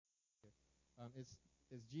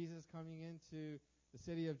Is Jesus coming into the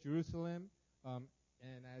city of Jerusalem,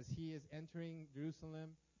 and as he is entering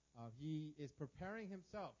Jerusalem, he is preparing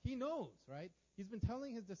himself. He knows, right? He's been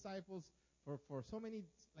telling his disciples for so many,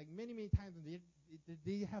 like many times,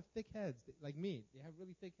 they have thick heads, like me. They have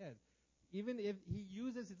really thick heads. Even if he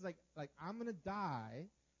uses, it's like I'm gonna die.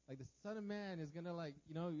 Like the Son of Man is gonna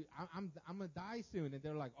I'm gonna die soon, and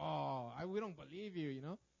they're like, we don't believe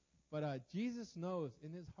you, But Jesus knows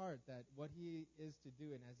in his heart that what he is to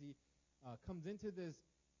do, and as he comes into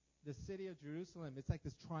the city of Jerusalem, it's like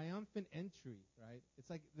this triumphant entry, right? It's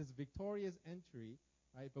like this victorious entry,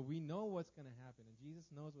 right? But we know what's gonna happen, and Jesus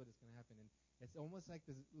knows what is gonna happen, and it's almost like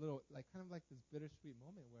this little, kind of like this bittersweet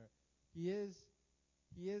moment where he is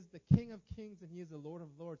the King of Kings and he is the Lord of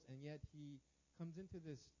Lords, and yet he comes into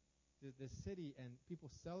this city and people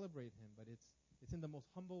celebrate him, but it's in the most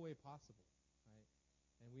humble way possible, right?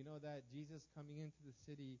 And we know that Jesus coming into the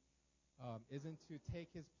city isn't to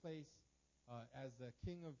take his place as the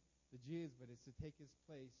King of the Jews, but it's to take his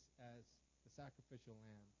place as the sacrificial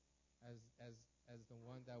lamb, as the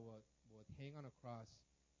one that would hang on a cross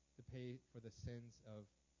to pay for the sins of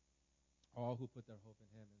all who put their hope in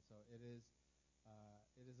him. And so it is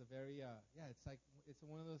a very it's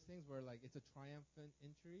one of those things where it's a triumphant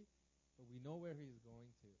entry, but we know where he's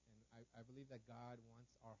going to, and I believe that God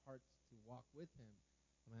wants our hearts to walk with him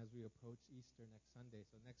as we approach Easter next Sunday.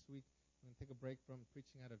 So next week I'm going to take a break from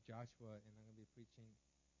preaching out of Joshua, and I'm going to be preaching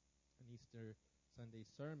an Easter Sunday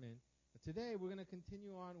sermon. But today we're going to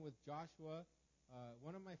continue on with Joshua,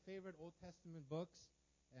 one of my favorite Old Testament books.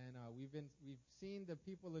 And we've seen the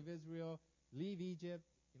people of Israel leave Egypt.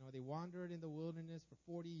 They wandered in the wilderness for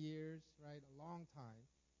 40 years, right? A long time,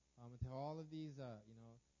 until all of these,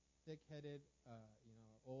 thick-headed,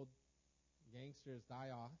 old gangsters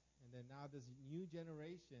die off. And then now this new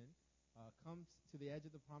generation comes to the edge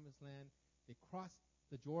of the Promised Land. They cross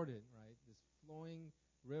the Jordan, right? This flowing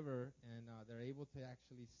river, and they're able to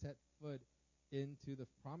actually set foot into the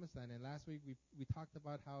Promised Land. And last week we talked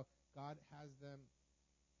about how God has them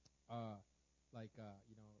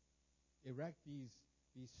erect these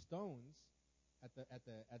stones at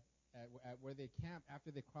where they camp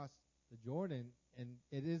after they cross the Jordan, and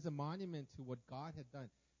it is a monument to what God had done.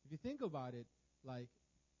 If you think about it,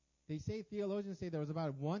 theologians say there was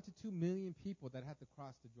about 1 to 2 million people that had to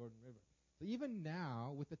cross the Jordan River. So even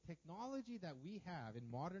now, with the technology that we have in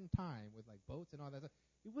modern time, with boats and all that stuff,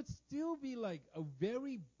 it would still be a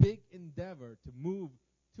very big endeavor to move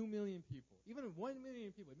 2 million people, even 1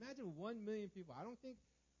 million people. Imagine 1 million people. I don't think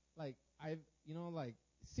I've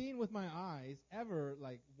seen with my eyes ever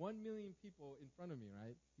 1 million people in front of me,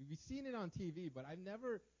 right? We've seen it on TV, but I've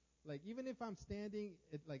never even if I'm standing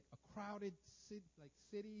at a crowded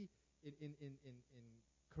city in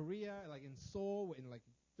Korea, in Seoul,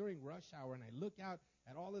 during rush hour, and I look out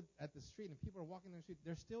at the street and people are walking down the street,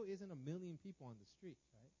 there still isn't 1 million people on the street,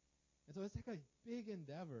 right? And so it's a big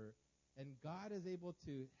endeavor. And God is able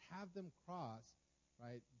to have them cross,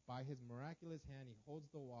 right, by his miraculous hand. He holds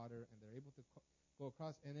the water, and they're able to go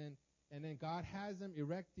across. And then God has them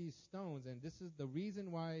erect these stones. And this is the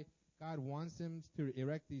reason why God wants them to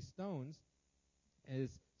erect these stones,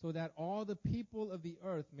 is so that all the people of the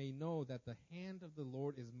earth may know that the hand of the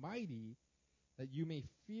Lord is mighty, that you may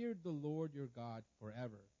fear the Lord your God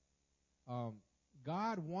forever.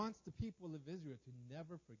 God wants the people of Israel to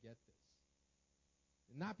never forget this.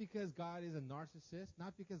 Not because God is a narcissist,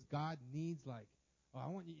 not because God needs I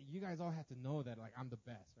want you guys all have to know that I'm the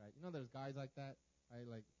best, right? There's guys like that,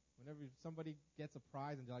 right? Whenever somebody gets a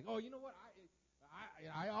prize and they're like, oh, you know what?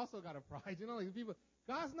 I also got a prize. People.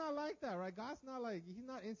 God's not like that, right? God's not he's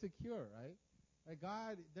not insecure, right?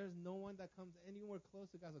 God, there's no one that comes anywhere close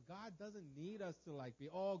to God. So God doesn't need us to be,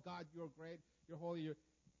 oh God, you're great, you're holy.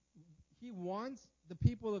 He wants the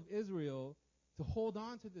people of Israel to hold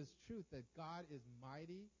on to this truth that God is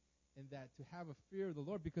mighty, and that to have a fear of the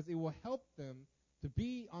Lord, because it will help them to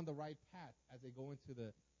be on the right path as they go into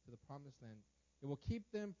the Promised Land. It will keep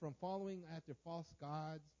them from following after false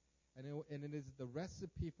gods, and it is the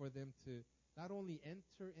recipe for them to not only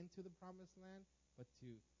enter into the Promised Land, but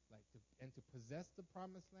to possess the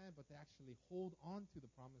Promised Land, but to actually hold on to the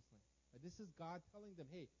Promised Land. This is God telling them,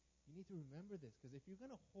 hey, you need to remember this, because if you're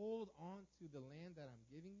going to hold on to the land that I'm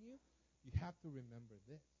giving you, you have to remember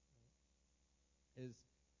this, right? Is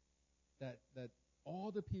that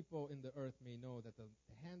all the people in the earth may know that the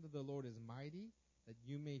hand of the Lord is mighty, that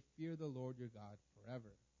you may fear the Lord your God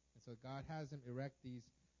forever. And so God has them erect these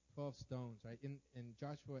 12 stones, right? And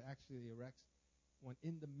Joshua actually erects one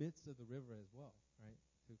in the midst of the river as well, right?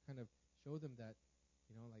 To kind of show them that,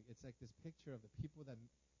 it's like this picture of the people that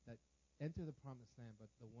enter the Promised Land,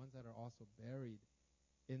 but the ones that are also buried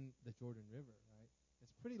in the Jordan River, right?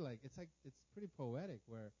 It's pretty poetic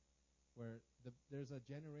where there's a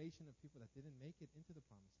generation of people that didn't make it into the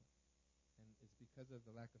promised land. And it's because of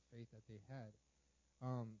the lack of faith that they had.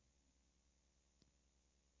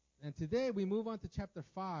 And today we move on to chapter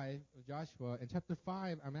 5 of Joshua. And chapter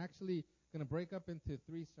 5, I'm actually going to break up into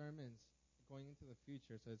 3 sermons going into the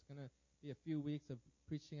future. So it's going to be a few weeks of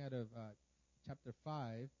preaching out of chapter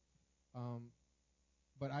 5.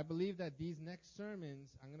 But I believe that these next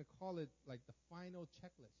sermons, I'm going to call it like the final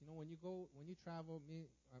checklist. You know, when you travel,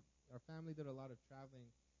 our family did a lot of traveling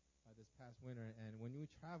this past winter, and when you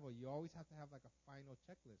travel, you always have to have like a final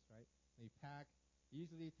checklist, right? And you pack.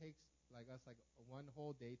 Usually it takes like one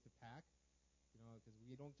whole day to pack, you know, because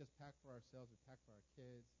we don't just pack for ourselves, we pack for our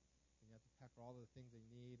kids, and you have to pack for all of the things they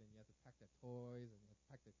need, and you have to pack their toys, and you have to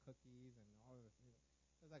pack their cookies, and all of the things.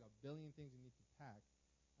 There's like a billion things you need to pack.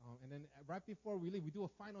 And then right before we leave, we do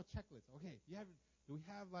a final checklist. Okay, you have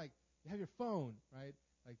your phone, right?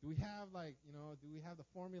 Like, do we have the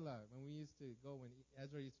formula when we used to go, when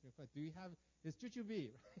Ezra used to reflect? Do we have his chuchubi,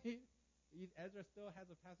 right? Ezra still has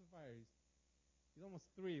a pacifier. He's almost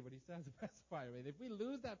 3, but he still has a pacifier. Right? If we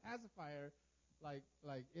lose that pacifier,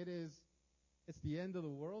 it's the end of the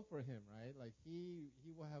world for him, right? Like he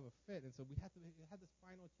will have a fit. And so we have this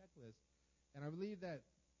final checklist. And I believe that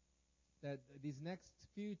these next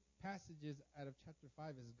few passages out of chapter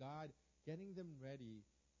 5 is God getting them ready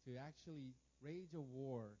to actually wage a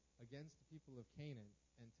war against the people of Canaan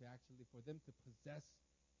and for them to possess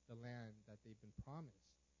the land that they've been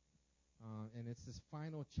promised. And it's this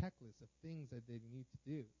final checklist of things that they need to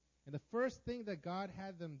do. And the first thing that God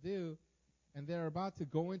had them do, and they're about to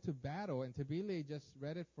go into battle, and Tabile just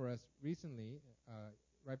read it for us recently,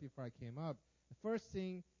 right before I came up. The first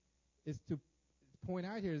thing is to point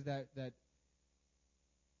out here is that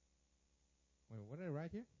wait, what did I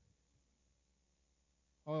write here?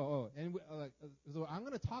 And so I'm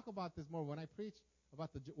going to talk about this more when I preach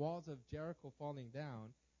about the walls of Jericho falling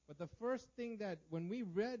down. But the first thing that when we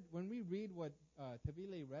read what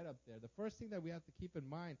Tabile read up there, the first thing that we have to keep in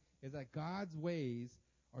mind is that God's ways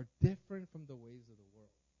are different from the ways of the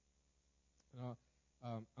world.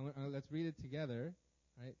 Let's read it together,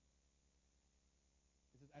 right?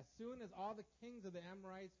 It says, as soon as all the kings of the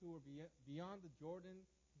Amorites who were beyond the Jordan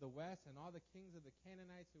to the west, and all the kings of the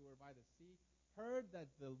Canaanites who were by the sea, heard that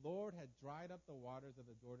the Lord had dried up the waters of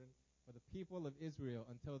the Jordan for the people of Israel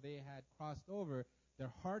until they had crossed over,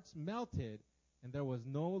 their hearts melted, and there was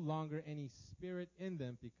no longer any spirit in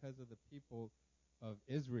them because of the people of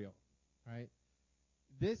Israel. Right?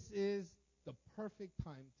 This is the perfect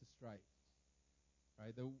time to strike.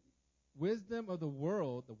 Right? The wisdom of the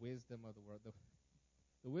world would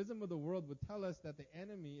tell us that the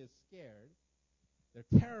enemy is scared.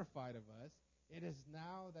 They're terrified of us. It is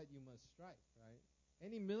now that you must strike, right?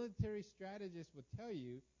 Any military strategist would tell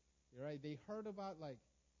you, right? They heard about, like,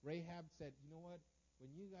 Rahab said, you know what?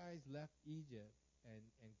 When you guys left Egypt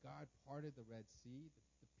and God parted the Red Sea,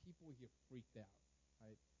 the people here freaked out,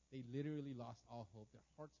 right? They literally lost all hope. Their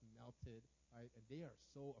hearts melted, right? And they are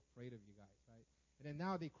so afraid of you guys, right? And then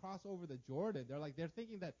now they cross over the Jordan. They're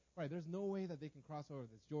thinking that, right, there's no way that they can cross over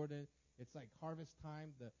this Jordan. It's like harvest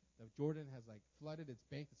time. The Jordan has like flooded its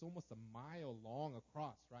banks. It's almost a mile long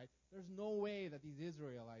across, right? There's no way that these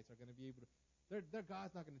Israelites are going to be able to. Their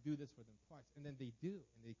God's not going to do this for them twice. And then they do,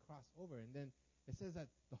 and they cross over. And then it says that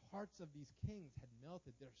the hearts of these kings had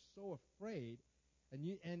melted. They're so afraid, and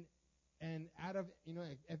out of, you know,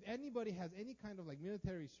 if anybody has any kind of like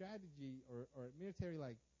military strategy or military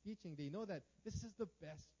like teaching, they know that this is the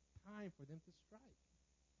best time for them to strike.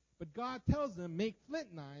 But God tells them, make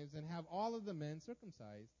flint knives and have all of the men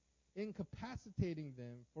circumcised, incapacitating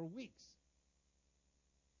them for weeks.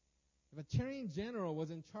 If a Tyrian general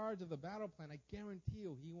was in charge of the battle plan, I guarantee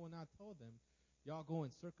you he will not tell them, y'all go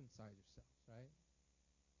and circumcise yourselves, right?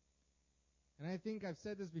 And I think I've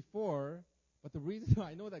said this before, but the reason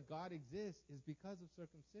I know that God exists is because of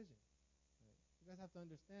circumcision. Right? You guys have to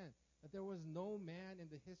understand that there was no man in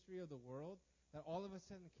the history of the world that all of a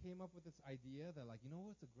sudden came up with this idea that, like, you know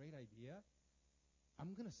what's a great idea?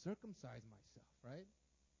 I'm going to circumcise myself, right?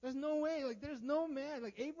 There's no way. Like, there's no man.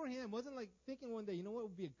 Like, Abraham wasn't, like, thinking one day, you know what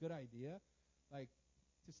would be a good idea? Like,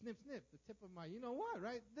 to snip the tip of my, you know what,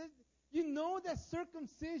 right? You know that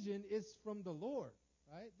circumcision is from the Lord,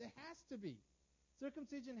 right? There has to be.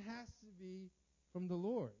 Circumcision has to be from the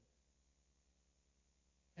Lord.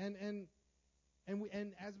 And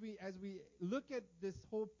as we look at this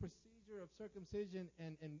whole procedure of circumcision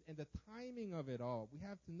and the timing of it all, we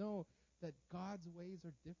have to know that God's ways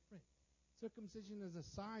are different. Circumcision is a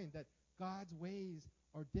sign that God's ways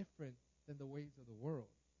are different than the ways of the world.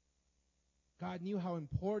 God knew how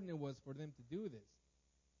important it was for them to do this.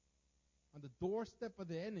 On the doorstep of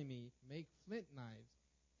the enemy, make flint knives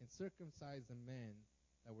and circumcise the men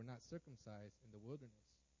that were not circumcised in the wilderness.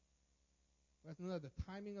 Let's know that the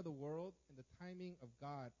timing of the world and the timing of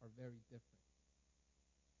God are very different.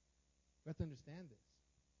 We have to understand this.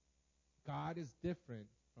 God is different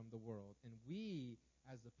from the world, and we,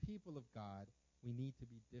 as the people of God, we need to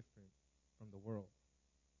be different from the world.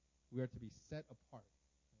 We are to be set apart.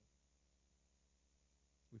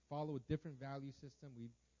 We follow a different value system.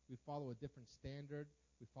 We follow a different standard.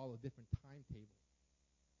 We follow a different timetable.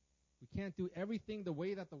 We can't do everything the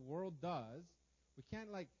way that the world does. We can't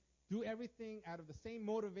do everything out of the same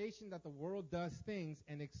motivation that the world does things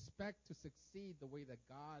and expect to succeed the way that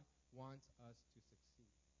God wants us to succeed.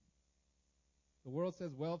 The world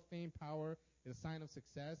says wealth, fame, power is a sign of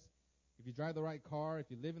success. If you drive the right car, if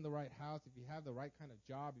you live in the right house, if you have the right kind of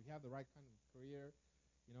job, if you have the right kind of career,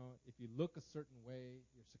 if you look a certain way,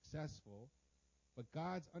 you're successful. But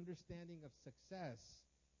God's understanding of success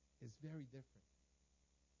is very different.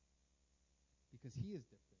 Because He is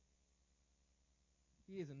different.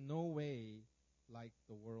 He is in no way like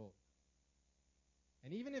the world.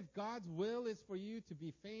 And even if God's will is for you to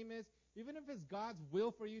be famous, even if it's God's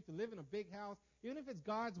will for you to live in a big house, even if it's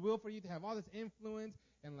God's will for you to have all this influence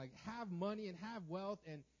and have money and have wealth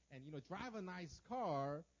and drive a nice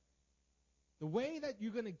car, the way that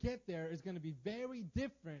you're going to get there is going to be very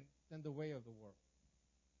different than the way of the world.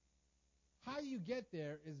 How you get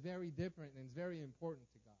there is very different and it's very important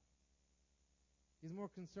to God. He's more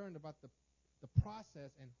concerned about the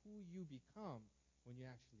process and who you become when you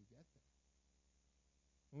actually get there.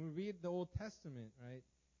 When we read the Old Testament, right?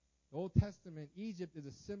 The Old Testament, Egypt is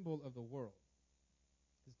a symbol of the world.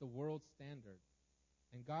 It's the world standard.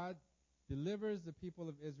 And God delivers the people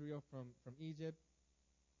of Israel from Egypt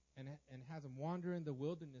and has them wander in the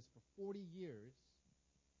wilderness for 40 years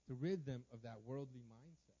to rid them of that worldly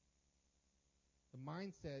mindset. The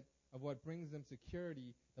mindset of what brings them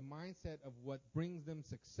security, the mindset of what brings them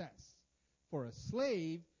success. For a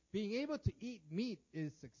slave, being able to eat meat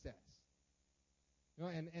is success.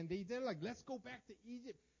 And they did let's go back to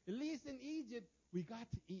Egypt. At least in Egypt, we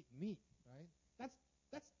got to eat meat, right?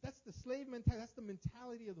 That's the slave mentality. That's the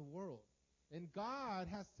mentality of the world. And God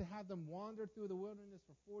has to have them wander through the wilderness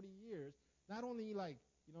for 40 years, not only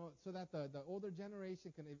so that the older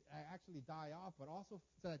generation can actually die off, but also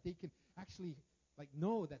so that they can actually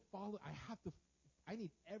know that I need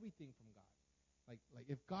everything from God.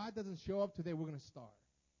 If God doesn't show up today, we're going to starve,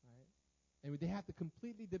 right? And they have to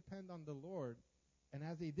completely depend on the Lord. And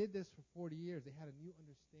as they did this for 40 years, they had a new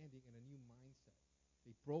understanding and a new mindset.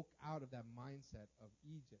 They broke out of that mindset of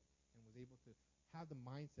Egypt and was able to have the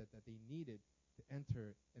mindset that they needed to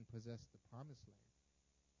enter and possess the promised land.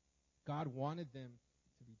 God wanted them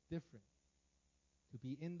to be different, to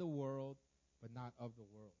be in the world, but not of the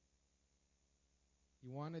world. He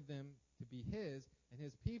wanted them to be His, and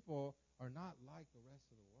His people are not like the rest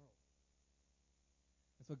of the world.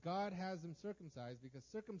 And so God has them circumcised because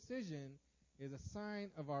circumcision is a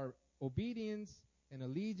sign of our obedience and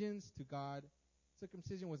allegiance to God.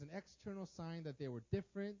 Circumcision was an external sign that they were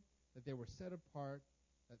different, that they were set apart,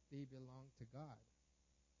 that they belonged to God.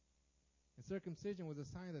 And circumcision was a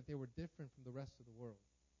sign that they were different from the rest of the world.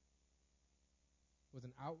 It was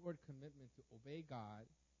an outward commitment to obey God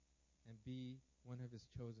and be one of His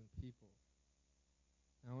chosen people.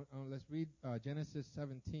 Now, let's read Genesis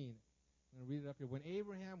 17. I'm going to read it up here. When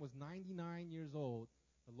Abraham was 99 years old,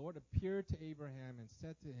 the Lord appeared to Abraham and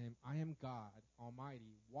said to him, I am God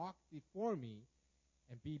Almighty. Walk before me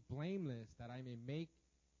and be blameless, that I may make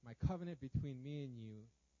my covenant between me and you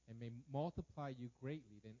and may multiply you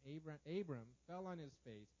greatly. Then Abram fell on his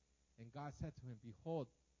face, and God said to him, Behold,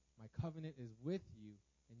 my covenant is with you,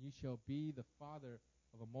 and you shall be the father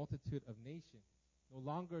of a multitude of nations. No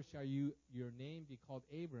longer shall your name be called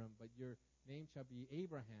Abram, but your name shall be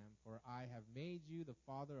Abraham, for I have made you the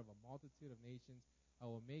father of a multitude of nations. I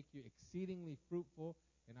will make you exceedingly fruitful,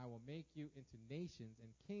 and I will make you into nations, and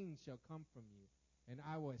kings shall come from you. And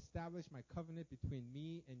I will establish my covenant between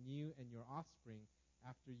me and you and your offspring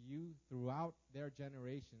after you throughout their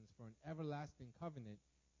generations for an everlasting covenant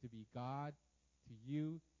to be God to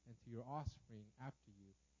you and to your offspring after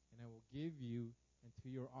you. And I will give you and to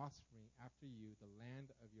your offspring after you the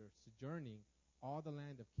land of your sojourning, all the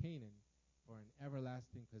land of Canaan, for an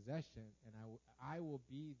everlasting possession, and I will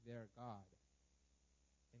be their God.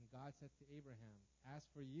 And God said to Abraham, As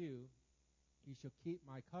for you, you shall keep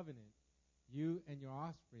my covenant, you and your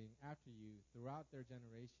offspring after you throughout their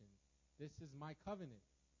generations. This is my covenant,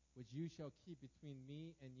 which you shall keep between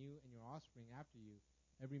me and you and your offspring after you.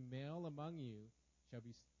 Every male among you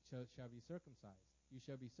shall be circumcised. You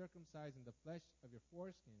shall be circumcised in the flesh of your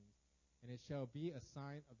foreskins, and it shall be a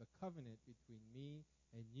sign of the covenant between me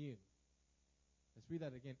and you. Let's read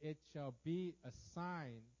that again. It shall be a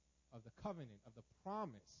sign of the covenant, of the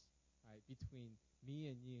promise, right, between me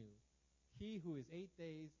and you. He who is 8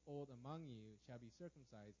 days old among you shall be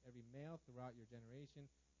circumcised, every male throughout your generation,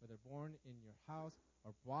 whether born in your house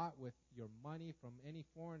or bought with your money from any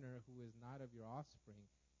foreigner who is not of your offspring.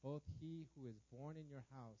 Both he who is born in your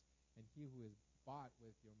house and he who is bought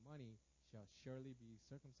with your money shall surely be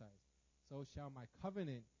circumcised. So shall my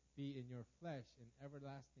covenant be in your flesh, an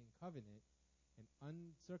everlasting covenant. An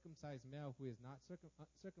uncircumcised male who is not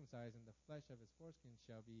circumcised in the flesh of his foreskin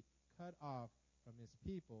shall be cut off from his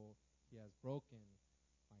people. He has broken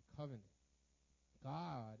my covenant.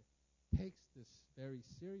 God takes this very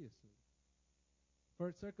seriously.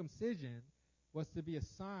 For circumcision was to be a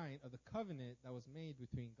sign of the covenant that was made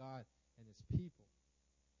between God and his people.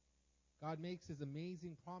 God makes his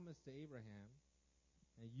amazing promise to Abraham,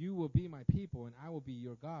 and you will be my people, and I will be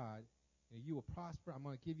your God. And you will prosper. I'm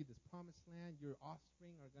going to give you this promised land. Your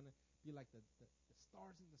offspring are going to be like the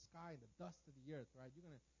stars in the sky and the dust of the earth, right? You're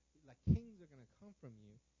going to, like kings are going to come from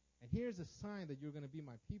you. And here's a sign that you're going to be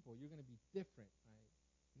my people. You're going to be different, right?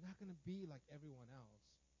 You're not going to be like everyone else.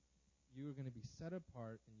 You're going to be set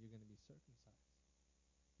apart, and you're going to be circumcised.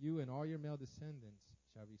 You and all your male descendants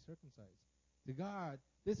shall be circumcised. To God,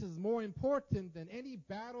 this is more important than any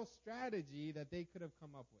battle strategy that they could have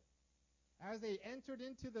come up with. As they entered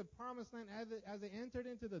into the promised land, as they entered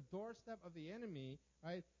into the doorstep of the enemy,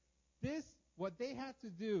 right, what they had to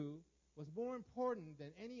do was more important than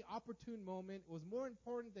any opportune moment, was more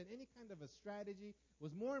important than any kind of a strategy,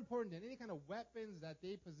 was more important than any kind of weapons that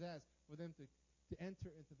they possessed for them to enter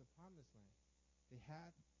into the promised land. They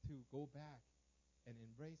had to go back and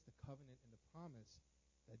embrace the covenant and the promise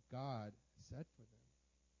that God set for them.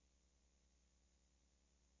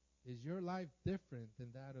 Is your life different than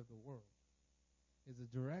that of the world? Is the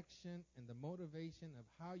direction and the motivation of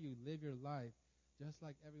how you live your life just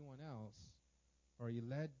like everyone else? Or are you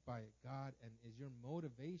led by God, and is your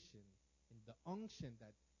motivation and the unction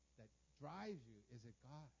that drives you, is it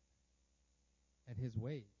God and his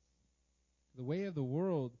ways? The way of the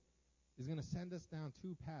world is going to send us down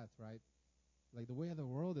two paths, right? Like the way of the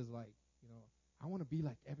world is like, I want to be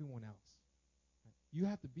like everyone else. Right? You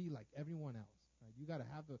have to be like everyone else. Right? You got to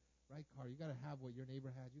have the right car. You got to have what your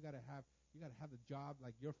neighbor has. You got to have the job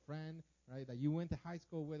like your friend, right? That you went to high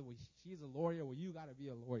school with. Well, she's a lawyer. Well, you got to be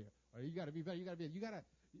a lawyer, or you got to be better.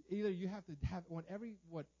 Either you have to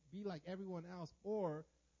be like everyone else, or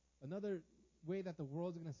another way that the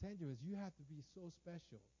world's going to send you is you have to be so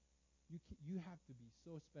special. You have to be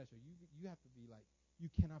so special. You have to be like, you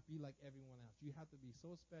cannot be like everyone else. You have to be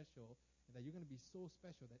so special, and that you're going to be so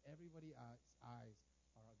special that everybody's eyes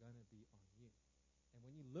are going to be on you. And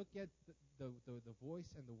when you look at the voice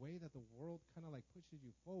and the way that the world kind of like pushes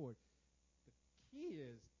you forward, the key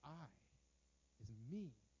is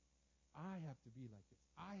me. I have to be like this.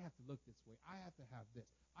 I have to look this way. I have to have this.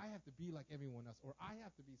 I have to be like everyone else, or I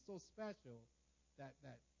have to be so special that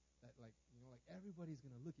like everybody's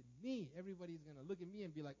gonna look at me. Everybody's gonna look at me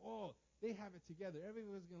and be like, oh, they have it together.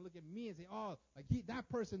 Everybody's gonna look at me and say, oh, like that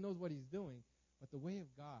person knows what he's doing. But the way of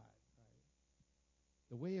God, right?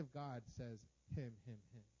 The way of God says him,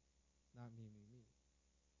 not me.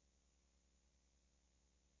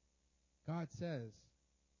 God says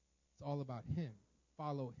it's all about him.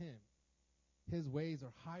 Follow him. His ways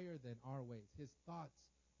are higher than our ways. His thoughts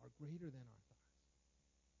are greater than our thoughts.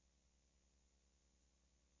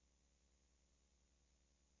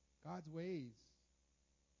 God's ways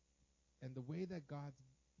and the way that God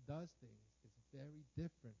does things is very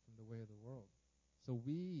different from the way of the world. So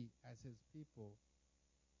we, as his people,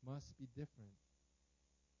 must be different.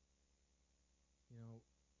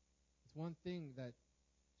 It's one thing that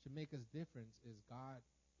should make us different is God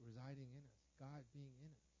residing in us, God being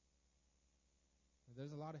in us. And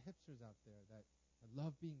there's a lot of hipsters out there that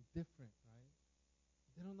love being different, right?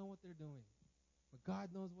 They don't know what they're doing. But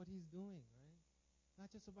God knows what he's doing, right?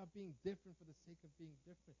 Not just about being different for the sake of being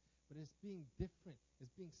different, but it's being different.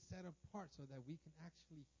 It's being set apart so that we can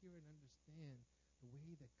actually hear and understand the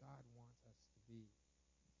way that God wants us to be.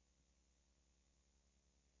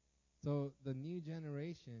 So the new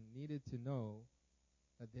generation needed to know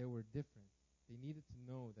that they were different. They needed to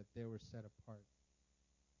know that they were set apart.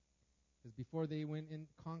 Because before they went in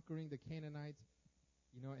conquering the Canaanites,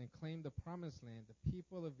 and claimed the promised land, the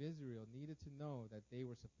people of Israel needed to know that they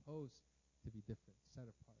were supposed to be different, set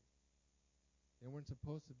apart. They weren't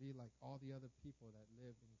supposed to be like all the other people that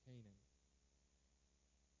lived in Canaan.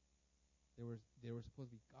 They were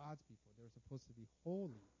supposed to be God's people. They were supposed to be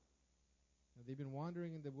holy. they've been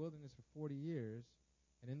wandering in the wilderness for 40 years,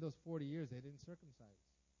 and in those 40 years, they didn't circumcise.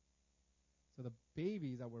 So the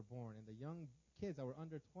babies that were born and the young kids that were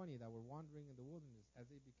under 20 that were wandering in the wilderness, as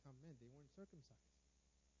they become men, they weren't circumcised.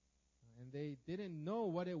 And they didn't know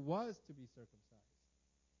what it was to be circumcised,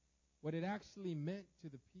 what it actually meant to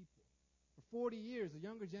the people. For 40 years, the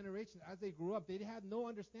younger generation, as they grew up, they had no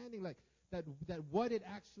understanding that what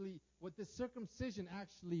the circumcision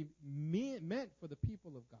actually meant for the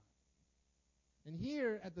people of God. And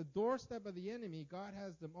here, at the doorstep of the enemy, God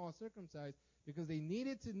has them all circumcised because they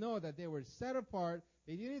needed to know that they were set apart.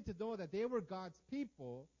 They needed to know that they were God's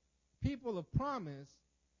people, people of promise.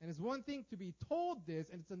 And it's one thing to be told this,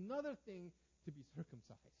 and it's another thing to be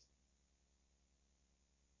circumcised.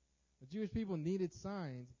 The Jewish people needed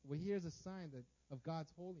signs. Well, here's a sign of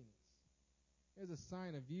God's holiness. Here's a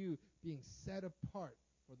sign of you being set apart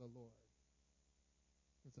for the Lord.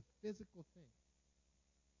 It's a physical thing.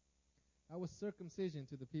 That was circumcision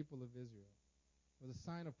to the people of Israel. It was a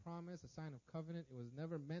sign of promise, a sign of covenant. It was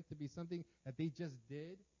never meant to be something that they just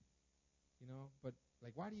did, but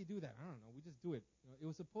why do you do that? I don't know. We just do it. It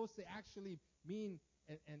was supposed to actually mean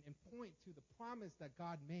and point to the promise that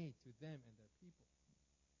God made to them and their people.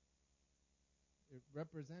 It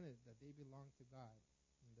represented that they belonged to God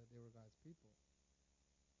and that they were God's people.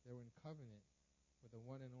 They were in covenant with the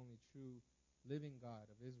one and only true living God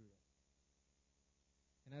of Israel.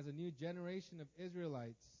 And as a new generation of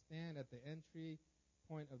Israelites stand at the entry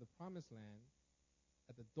point of the promised land,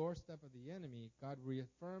 at the doorstep of the enemy, God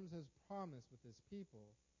reaffirms his promise with his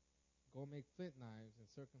people. Go make flint knives and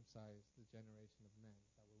circumcise the generation of men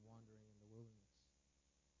that were wandering in the wilderness.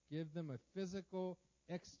 Give them a physical,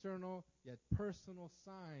 external, yet personal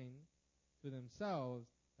sign to themselves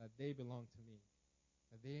that they belong to me,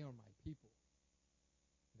 that they are my people,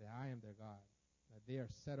 that I am their God, that they are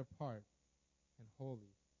set apart and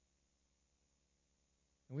holy.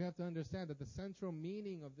 And we have to understand that the central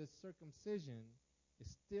meaning of this circumcision is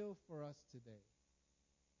still for us today.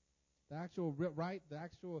 The actual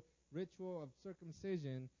ritual of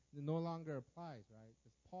circumcision no longer applies, right?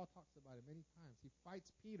 Because Paul talks about it many times. He fights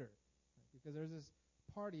Peter, right? Because there's this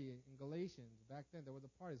party in Galatians. Back then there was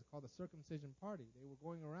a party. It's called the circumcision party. They were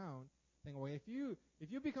going around saying, well, if you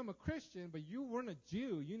become a Christian but you weren't a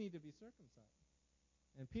Jew, you need to be circumcised.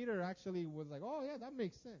 And Peter actually was like, oh yeah, that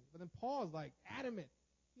makes sense. But then Paul's like adamant.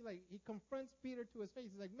 He confronts Peter to his face.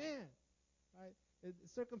 He's like, man, right?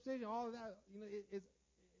 Circumcision, all of that, it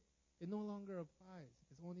no longer applies.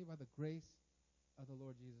 It's only by the grace of the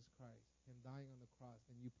Lord Jesus Christ, him dying on the cross,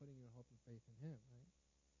 and you putting your hope and faith in him, right?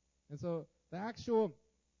 And so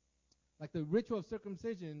the ritual of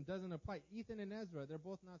circumcision doesn't apply. Ethan and Ezra, they're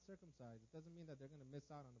both not circumcised. It doesn't mean that they're going to miss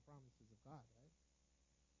out on the promises of God, right?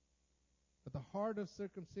 But the heart of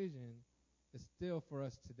circumcision is still for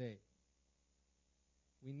us today.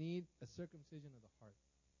 We need a circumcision of the heart.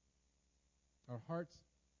 Our hearts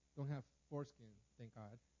don't have foreskin, thank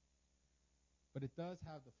God. But it does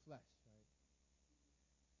have the flesh, right?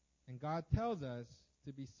 And God tells us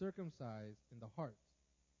to be circumcised in the heart.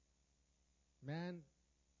 Man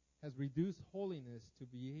has reduced holiness to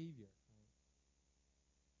behavior. Right?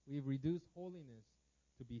 We've reduced holiness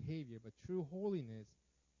to behavior, but true holiness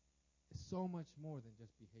is so much more than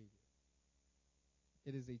just behavior.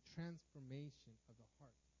 It is a transformation of the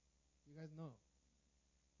heart. You guys know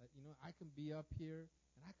that, I can be up here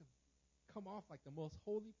and I can come off like the most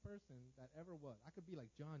holy person that ever was. I could be like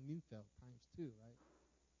John Neufeld times 2, right?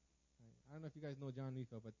 I don't know if you guys know John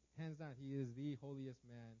Neufeld, but hands down, he is the holiest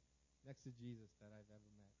man next to Jesus that I've ever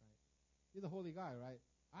met, right? He's a holy guy, right?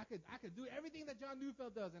 I could do everything that John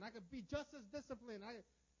Neufeld does, and I could be just as disciplined.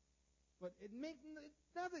 But it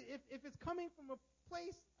doesn't. If it's coming from a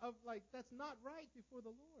place of that's not right before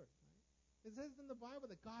the Lord, right? It says in the Bible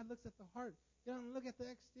that God looks at the heart. He doesn't look at the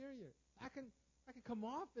exterior. I can come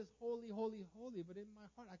off as holy, holy, holy, but in my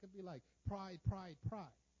heart I could be like pride, pride,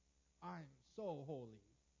 pride. I'm so holy.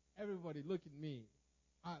 Everybody look at me.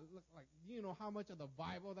 I look like, how much of the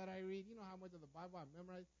Bible that I read? You know how much of the Bible I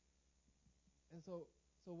memorize? And so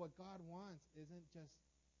what God wants isn't just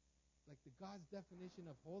God's definition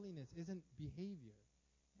of holiness isn't behavior.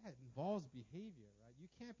 Yeah, it involves behavior, right?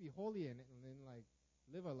 You can't be holy and then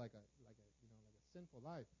live a sinful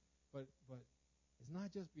life. But it's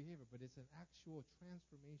not just behavior, but it's an actual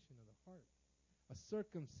transformation of the heart. A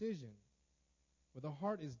circumcision where the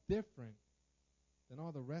heart is different than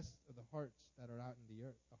all the rest of the hearts that are out in the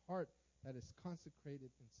earth. A heart that is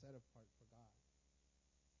consecrated and set apart for God.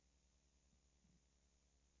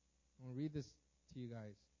 I'm going to read this to you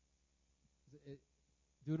guys.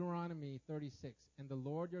 Deuteronomy 36. And the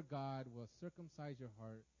Lord your God will circumcise your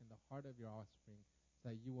heart and the heart of your offspring,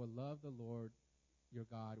 that you will love the Lord your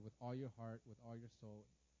God with all your heart, with all your soul,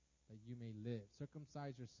 that you may live.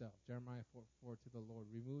 Circumcise yourself. Jeremiah 4:4 to the Lord.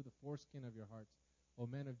 Remove the foreskin of your hearts, O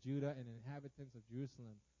men of Judah and inhabitants of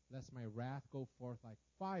Jerusalem, lest my wrath go forth like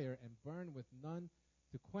fire and burn with none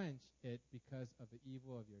to quench it because of the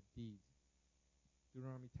evil of your deeds.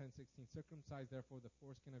 Deuteronomy 10:16. Circumcise therefore the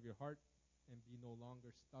foreskin of your heart and be no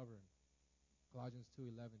longer stubborn. Colossians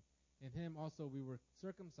 2:11. In him also we were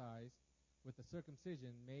circumcised with the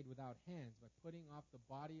circumcision made without hands, by putting off the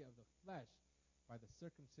body of the flesh by the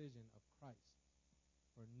circumcision of Christ.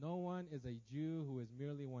 For no one is a Jew who is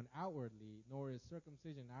merely one outwardly, nor is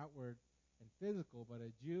circumcision outward and physical, but a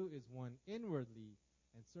Jew is one inwardly,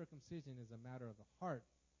 and circumcision is a matter of the heart,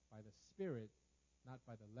 by the Spirit, not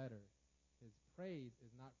by the letter. His praise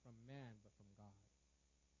is not from man, but from God.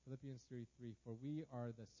 Philippians 3:3. For we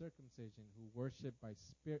are the circumcision who worship by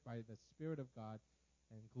the Spirit of God,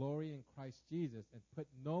 and glory in Christ Jesus, and put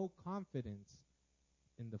no confidence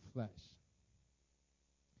in the flesh.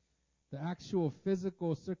 The actual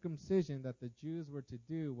physical circumcision that the Jews were to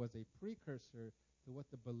do was a precursor to what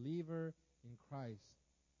the believer in Christ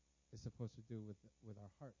is supposed to do with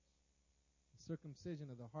our hearts. The circumcision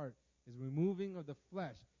of the heart is removing of the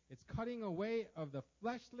flesh. It's cutting away of the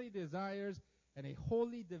fleshly desires and a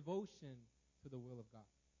holy devotion to the will of God.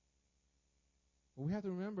 But we have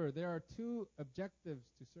to remember there are two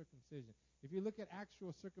objectives to circumcision. If you look at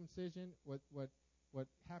actual circumcision, what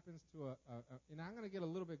happens to and I'm going to get a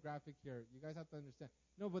little bit graphic here. You guys have to understand.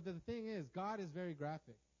 No, but the thing is, God is very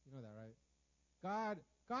graphic. You know that, right?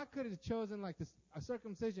 God could have chosen like a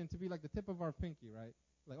circumcision to be like the tip of our pinky, right?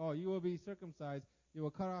 Like, oh, you will be circumcised. You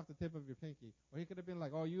will cut off the tip of your pinky. Or he could have been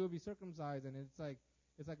like, oh, you will be circumcised, and it's like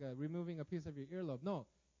removing a piece of your earlobe. No,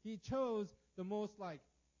 he chose the most like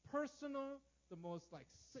personal, the most like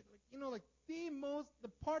the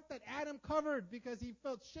part that Adam covered because he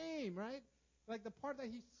felt shame, right? Like the part that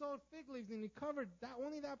he sewed fig leaves and he covered that,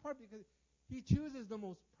 only that part, because he chooses the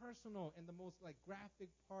most personal and the most like graphic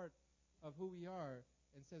part of who we are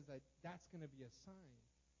and says that that's going to be a sign.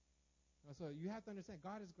 So you have to understand,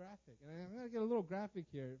 God is graphic. And I'm going to get a little graphic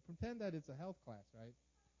here. Pretend that it's a health class, right?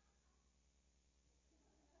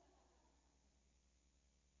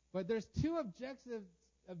 But there's two objectives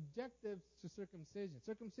to circumcision.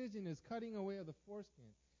 Circumcision is cutting away of the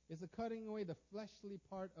foreskin. It's a cutting away the fleshly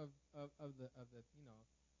part of the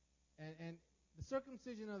and the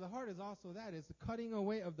circumcision of the heart is also that. It's the cutting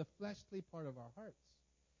away of the fleshly part of our hearts.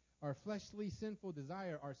 Our fleshly sinful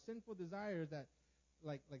desire, our sinful desires that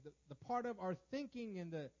like the part of our thinking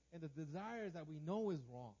and the desires that we know is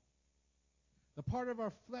wrong. The part of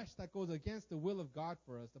our flesh that goes against the will of God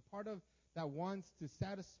for us, the part of that wants to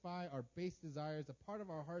satisfy our base desires, the part of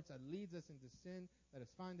our hearts that leads us into sin, that is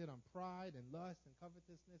founded on pride and lust and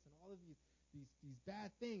covetousness and all of these bad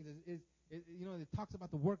things. It talks about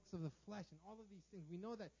the works of the flesh and all of these things. We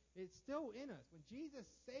know that it's still in us. When Jesus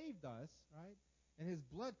saved us, right, and his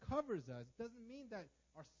blood covers us, it doesn't mean that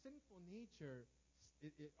our sinful nature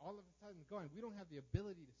all of a sudden going. We don't have the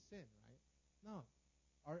ability to sin, right? No.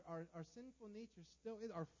 Our sinful nature still is,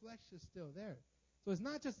 our flesh is still there. So it's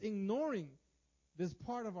not just ignoring this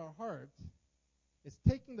part of our heart. It's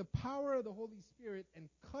taking the power of the Holy Spirit and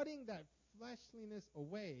cutting that fleshliness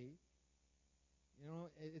away.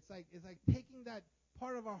 It's like taking that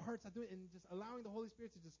part of our hearts and just allowing the Holy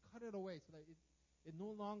Spirit to just cut it away so that it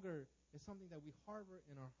no longer is something that we harbor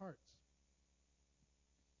in our hearts.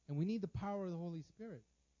 And we need the power of the Holy Spirit.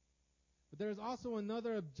 But there's also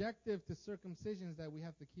another objective to circumcisions that we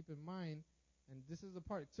have to keep in mind, and this is the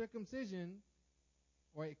part. Circumcision,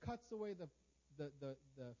 or it cuts away the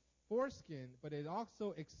foreskin, but it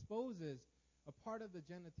also exposes a part of the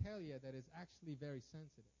genitalia that is actually very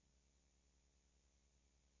sensitive.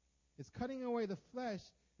 It's cutting away the flesh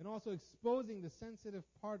and also exposing the sensitive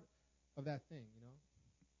part of that thing,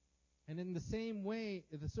 And in the same way,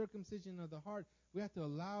 the circumcision of the heart, we have to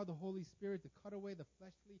allow the Holy Spirit to cut away the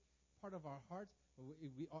fleshly part of our hearts, but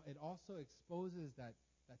it also exposes that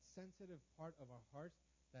sensitive part of our hearts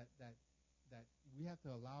that we have to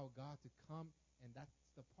allow God to come, and that's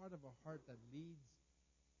the part of our heart that leads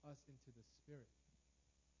us into the Spirit.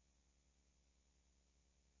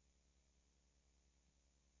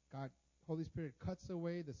 Holy Spirit cuts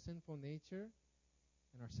away the sinful nature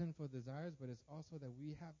and our sinful desires, but it's also that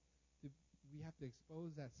we have to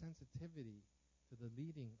expose that sensitivity to the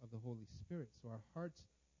leading of the Holy Spirit so our hearts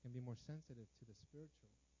can be more sensitive to the spiritual.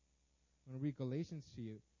 I'm going to read Galatians to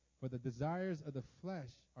you. For the desires of the flesh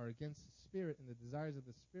are against the Spirit, and the desires of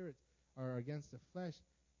the Spirit are against the flesh.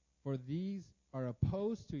 For these are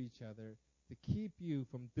opposed to each other to keep you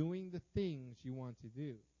from doing the things you want to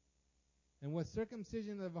do. And what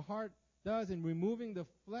circumcision of the heart does in removing the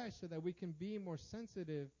flesh so that we can be more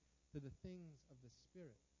sensitive to the things of the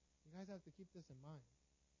Spirit. You guys have to keep this in mind.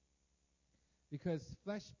 Because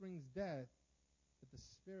flesh brings death, but the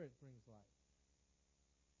Spirit brings life.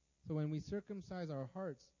 So when we circumcise our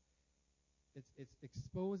hearts, it's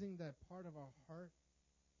exposing that part of our heart,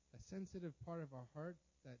 a sensitive part of our heart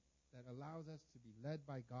that allows us to be led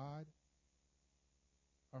by God,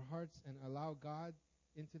 our hearts, and allow God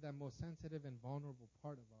into that most sensitive and vulnerable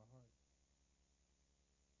part of our heart.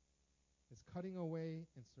 It's cutting away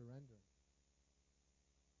and surrendering.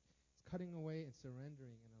 It's cutting away and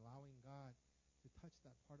surrendering and allowing God to touch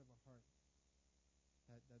that part of our heart.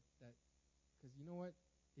 That because you know what?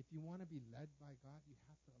 If you want to be led by God, you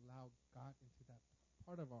have to allow God into that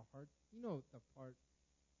part of our heart. You know the part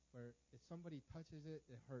where if somebody touches it,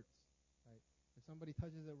 it hurts, right? If somebody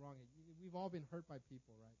touches it wrong, we've all been hurt by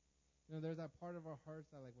people, right? You know, there's that part of our hearts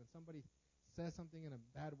that, like, when somebody says something in a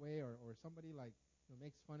bad way, or somebody, like, you know,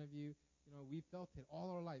 makes fun of you, you know, we felt it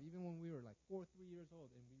all our life, even when we were like 4 or 3 years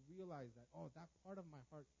old, and we realized that, oh, that part of my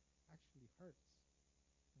heart actually hurts.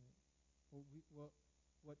 Right?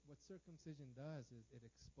 What circumcision does is it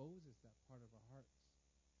exposes that part of our hearts.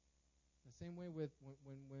 The same way with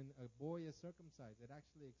when a boy is circumcised, it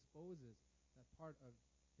actually exposes that part of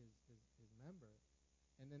his member.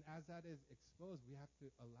 And then as that is exposed, we have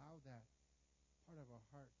to allow that part of our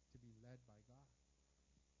heart to be led by God.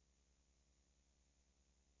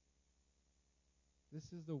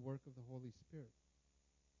 This is the work of the Holy Spirit.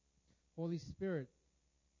 Holy Spirit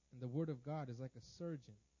and the Word of God is like a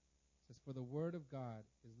surgeon. It says, for the Word of God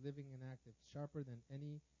is living and active, sharper than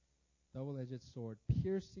any double-edged sword,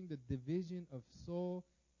 piercing the division of soul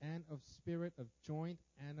and of spirit, of joint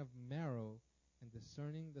and of marrow, and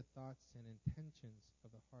discerning the thoughts and intentions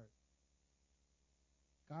of the heart.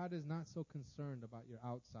 God is not so concerned about your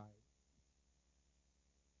outside,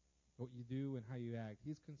 what you do and how you act.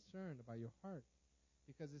 He's concerned about your heart,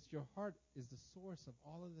 because it's your heart is the source of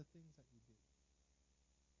all of the things that you do.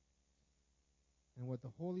 And what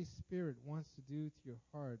the Holy Spirit wants to do to your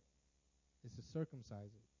heart is to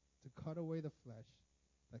circumcise it, to cut away the flesh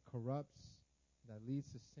that corrupts, that leads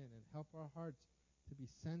to sin, and help our hearts to be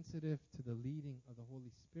sensitive to the leading of the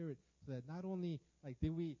Holy Spirit, so that not only like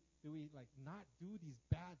do we like not do these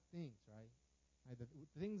bad things, right? The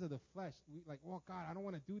things of the flesh, we like, oh God, I don't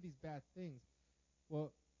want to do these bad things.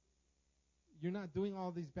 Well, you're not doing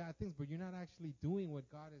all these bad things, but you're not actually doing what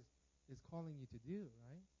God is calling you to do,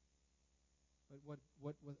 right? But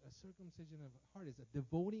what a circumcision of heart is, a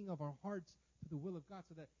devoting of our hearts to the will of God,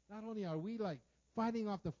 so that not only are we like fighting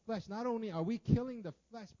off the flesh, not only are we killing the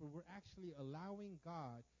flesh, but we're actually allowing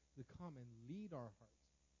God to come and lead our hearts,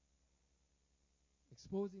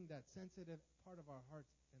 exposing that sensitive part of our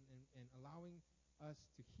hearts, and allowing us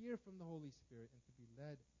to hear from the Holy Spirit and to be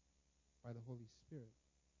led by the Holy Spirit.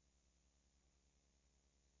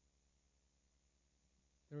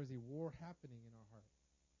 There is a war happening in our heart,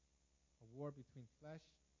 a war between flesh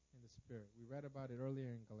and the Spirit. We read about it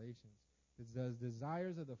earlier in Galatians. The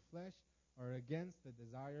desires of the flesh are against the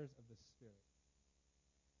desires of the Spirit.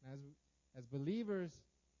 As believers,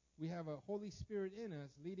 we have a Holy Spirit in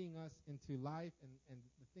us leading us into life and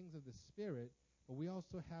the things of the Spirit, but we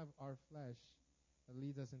also have our flesh that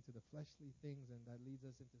leads us into the fleshly things, and that leads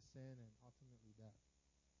us into sin and ultimately death.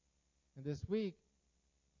 And this week,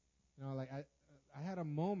 you know, like I had a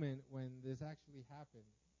moment when this actually happened.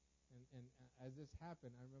 And as this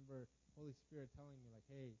happened, I remember Holy Spirit telling me, like,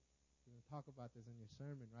 hey, you're going to talk about this in your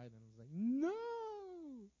sermon, right? And I was like, no!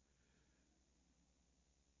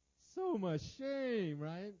 So much shame,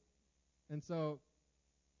 right? And so,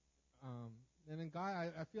 and then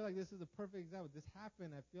God, I feel like this is a perfect example. This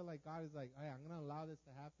happened. I feel like God is like, hey, I'm going to allow this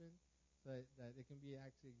to happen so that it can be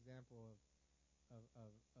actually an example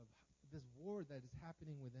of this war that is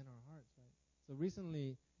happening within our hearts, right? So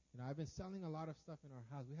recently, you know, I've been selling a lot of stuff in our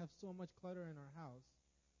house. We have so much clutter in our house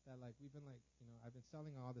that, like, we've been, like, you know, I've been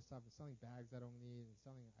selling all this stuff. I've been selling bags I don't need, and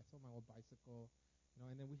I sold my old bicycle, you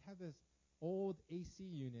know, and then we have this old AC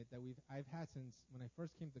unit that I've had since when I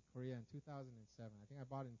first came to Korea in 2007. I think I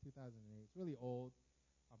bought it in 2008. It's really old,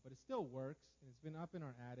 but it still works, and it's been up in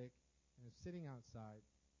our attic, and it's sitting outside,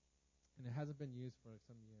 and it hasn't been used for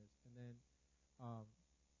some years. And then,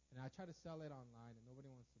 and I try to sell it online, and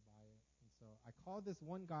nobody wants to buy it. And so I called this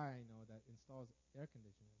one guy I know that installs air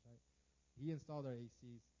conditioners, right? He installed our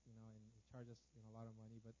ACs, you know, and he charged us, you know, a lot of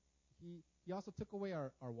money. But he also took away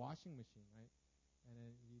our washing machine, right? And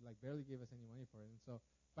then he, like, barely gave us any money for it. And so,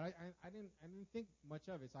 but I didn't think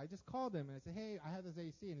much of it. So I just called him, and I said, hey, I have this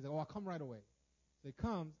AC. And he's like, oh, I'll come right away. So he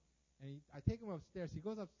comes, And I take him upstairs. He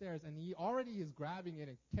goes upstairs, and he already is grabbing it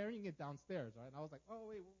and carrying it downstairs, right? And I was like, oh,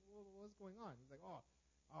 wait, what's going on? He's like,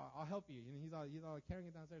 I'll help you. And he's all carrying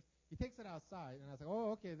it downstairs. He takes it outside, and I was like,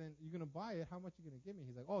 oh, okay, then you're going to buy it. How much are you going to give me?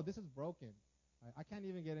 He's like, oh, this is broken. I can't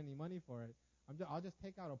even get any money for it. I'll just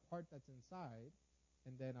take out a part that's inside,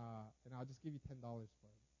 and then and I'll just give you $10 for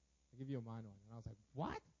it. I'll give you a manual. And I was like,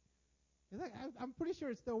 what? He's like, I'm pretty sure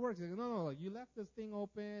it still works. He's like, no, you left this thing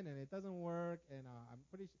open, and it doesn't work, and I'm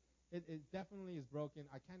pretty sure it definitely is broken.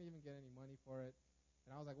 I can't even get any money for it.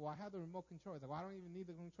 And I was like, well, I have the remote control. He's like, well, I don't even need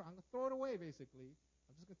the control. I'm going to throw it away, basically.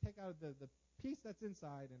 I'm just going to take out the piece that's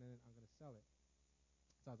inside, and then I'm going to sell it.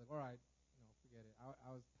 So I was like, all right, forget it.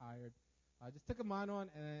 I was tired. I just took him on,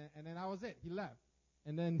 and then that was it. He left.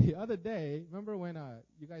 And then the other day, remember when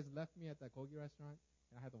you guys left me at that Kogi restaurant,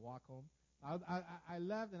 and I had to walk home? I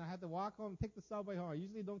left, and I had to walk home, take the subway home. I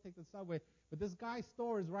usually don't take the subway, but this guy's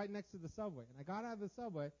store is right next to the subway. And I got out of the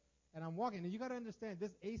subway, and I'm walking. And you got to understand,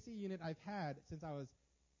 this AC unit I've had since I was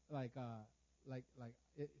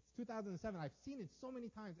it's 2007. I've seen it so many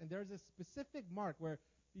times, and there's a specific mark where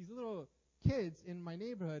these little kids in my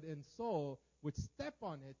neighborhood in Seoul would step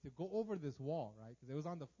on it to go over this wall, right? Because it was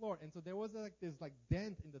on the floor, and so there was this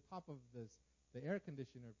dent in the top of the air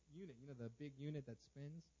conditioner unit, the big unit that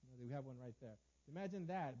spins. We have one right there. Imagine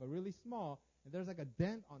that, but really small, and there's a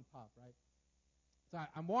dent on top, right? So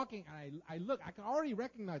I'm walking, and I look. I can already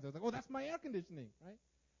recognize it. I was like, oh, that's my air conditioning, right?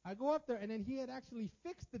 I go up there, and then he had actually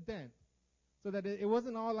fixed the dent so that it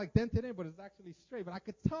wasn't all dented in, but it's actually straight. But I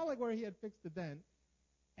could tell where he had fixed the dent,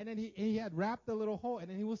 and then he had wrapped a little hole, and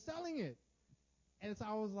then he was selling it. And so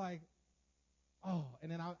I was like, oh,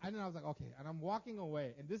 and then I was like, okay, and I'm walking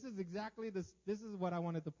away, and this is exactly this is what I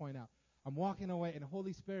wanted to point out. I'm walking away, and the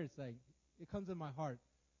Holy Spirit's saying, it comes in my heart,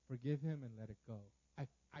 forgive him and let it go.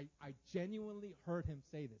 I genuinely heard him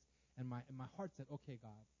say this, and my heart said, okay,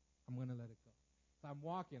 God, I'm going to let it go. So I'm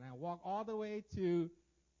walking. I walk all the way to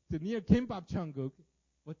near Kimbap Changguk,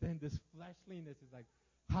 but then this fleshliness is like,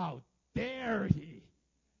 how dare he?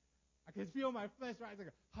 I can feel my flesh right.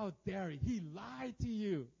 Like, how dare he? He lied to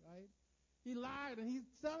you, right? He lied, and he's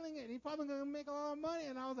selling it, and he's probably going to make a lot of money.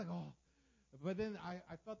 And I was like, oh. But then I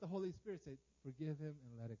felt the Holy Spirit say, forgive him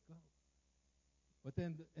and let it go. But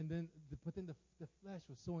then the flesh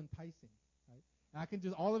was so enticing, right? And I can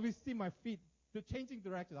just all of you see my feet changing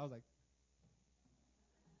directions. I was like,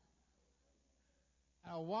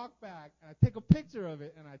 and I walk back and I take a picture of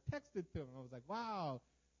it and I text it to him. I was like, wow,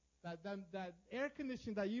 that air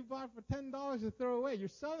conditioner that you bought for $10 to throw away, you're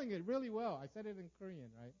selling it really well. I said it in Korean,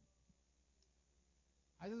 right?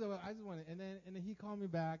 I just wanted, and then he called me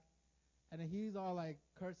back, and then he's all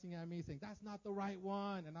cursing at me, saying that's not the right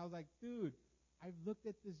one. And I was like, dude, I've looked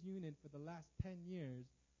at this unit for the last 10 years.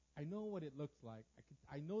 I know what it looks like.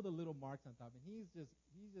 I know the little marks on top, and he's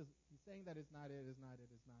saying that it's not it.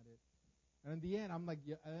 And in the end, I'm like,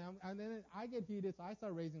 yeah, and then I get heated, so I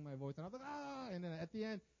start raising my voice, and I was like, ah! And then at the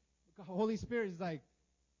end, the Holy Spirit is like,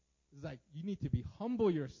 you need to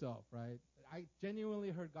humble yourself, right? I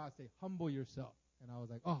genuinely heard God say, humble yourself. And I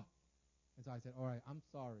was like, oh. And so I said, all right, I'm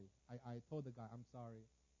sorry. I told the guy, I'm sorry.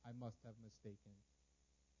 I must have mistaken.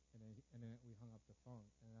 And then we hung up the phone.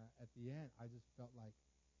 And at the end, I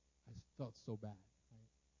felt so bad.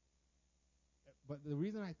 Right? But the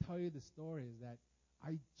reason I tell you the story is that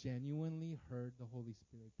I genuinely heard the Holy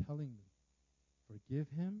Spirit telling me, forgive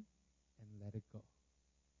him and let it go.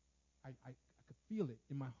 I could feel it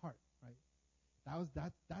in my heart, right?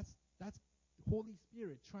 That's Holy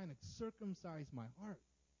Spirit trying to circumcise my heart,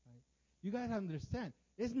 right? You guys understand,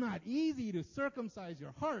 it's not easy to circumcise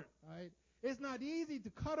your heart, right? It's not easy to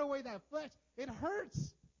cut away that flesh. It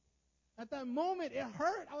hurts. At that moment, it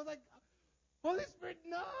hurt. I was like, Holy Spirit,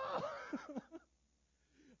 no!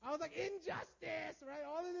 I was like, injustice, right?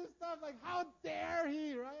 All of this stuff, how dare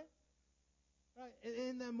he, right? Right. And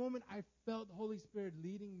in that moment, I felt the Holy Spirit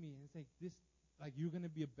leading me and saying, you're going to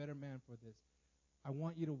be a better man for this. I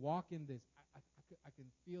want you to walk in this. I can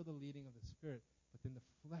feel the leading of the Spirit. But then the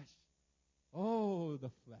flesh rose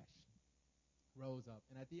up.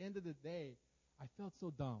 And at the end of the day, I felt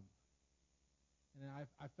so dumb. And then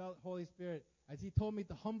I felt Holy Spirit, as he told me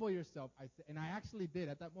to humble yourself, and I actually did.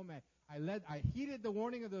 At that moment, I heeded the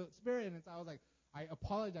warning of the Spirit, and I was like, I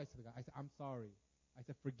apologized to the guy. I said, I'm sorry. I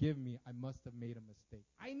said, forgive me. I must have made a mistake.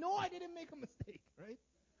 I know I didn't make a mistake, right?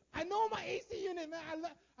 I know my AC unit, man.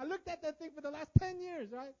 I looked at that thing for the last 10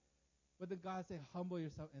 years, right? But then God said, humble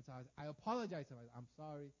yourself. And so I apologized to him. I'm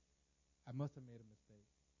sorry. I must have made a mistake.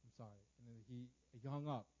 I'm sorry. And then he hung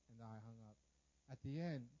up, and then I hung up. At the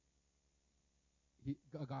end,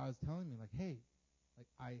 God was telling me, hey,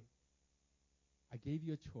 I gave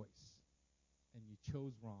you a choice, and you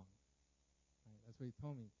chose wrong. Right? That's what he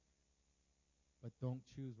told me. But don't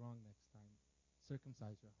choose wrong next time.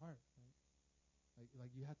 Circumcise your heart. Right?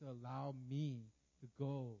 Like you have to allow me to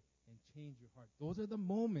go and change your heart. Those are the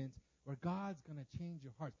moments where God's going to change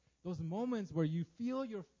your heart. Those moments where you feel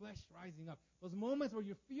your flesh rising up. Those moments where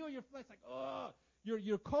you feel your flesh like, oh,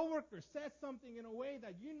 your coworker says something in a way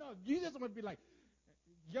that you just want to be like,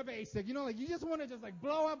 you're basic, like you just want to just like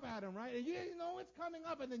blow up at him, right? And you know it's coming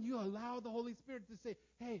up, and then you allow the Holy Spirit to say,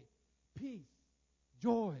 hey, peace,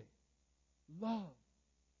 joy, love,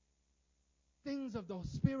 things of the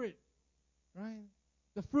Spirit, right?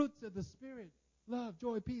 The fruits of the Spirit, love,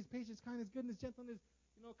 joy, peace, patience, kindness, goodness, gentleness,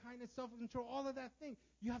 kindness, self-control, all of that thing.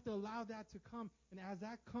 You have to allow that to come. And as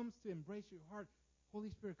that comes to embrace your heart, Holy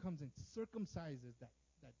Spirit comes and circumcises that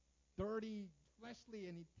dirty, fleshly,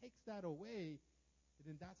 and he takes that away. And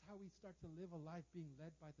then that's how we start to live a life being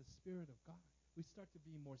led by the Spirit of God. We start to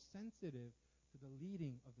be more sensitive to the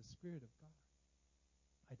leading of the Spirit of God.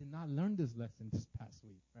 I did not learn this lesson this past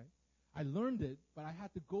week, right? I learned it, but I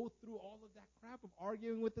had to go through all of that crap of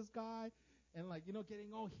arguing with this guy and,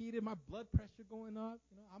 getting all heated, my blood pressure going up.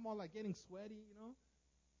 I'm all, getting sweaty,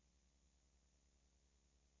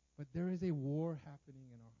 But there is a war happening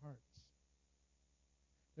in our hearts.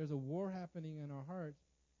 There's a war happening in our hearts,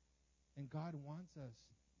 and God wants us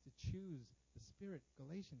to choose the Spirit.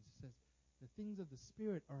 Galatians says the things of the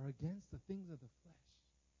Spirit are against the things of the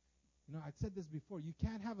flesh. I've said this before. You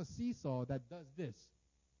can't have a seesaw that does this,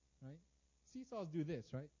 right? Seesaws do this,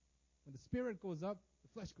 right? When the Spirit goes up, the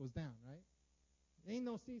flesh goes down, right? There ain't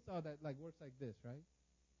no seesaw that works like this, right?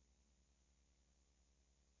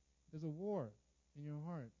 There's a war in your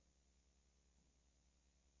heart.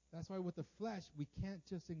 That's why with the flesh, we can't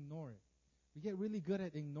just ignore it. We get really good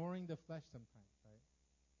at ignoring the flesh sometimes,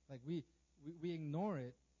 right? We ignore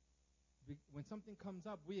it. When something comes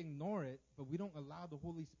up, we ignore it, but we don't allow the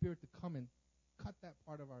Holy Spirit to come and cut that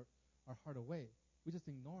part of our heart away. We just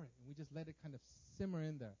ignore it, and we just let it kind of simmer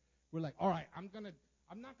in there. We're like, all right, I'm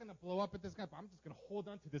not going to blow up at this guy, but I'm just going to hold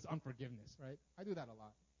on to this unforgiveness, right? I do that a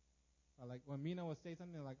lot. When Mina will say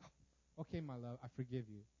something like, oh, okay, my love, I forgive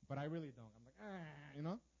you. But I really don't. I'm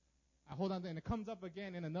like, I hold on to it, and it comes up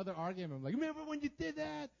again in another argument. I'm like, remember when you did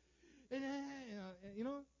that? And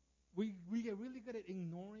we get really good at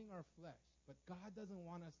ignoring our flesh. But God doesn't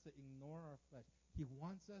want us to ignore our flesh. He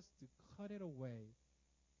wants us to cut it away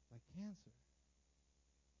like cancer.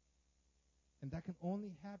 And that can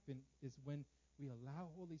only happen is when we allow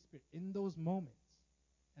Holy Spirit in those moments.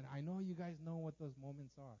 And I know you guys know what those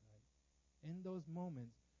moments are, right? In those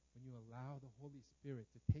moments when you allow the Holy Spirit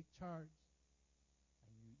to take charge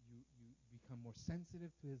and you become more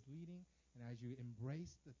sensitive to his leading, and as you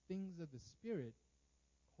embrace the things of the Spirit,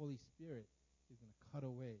 Holy Spirit is going to cut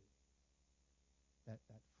away that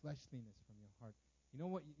fleshliness from your heart. You know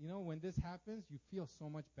what? When this happens, you feel so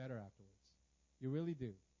much better afterwards. You really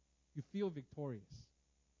do. You feel victorious.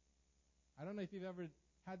 I don't know if you've ever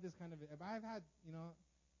had this kind of, if I've had,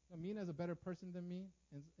 Mina is a better person than me,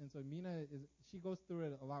 and so she goes through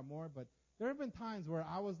it a lot more, but there have been times where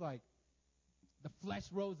I was like, the flesh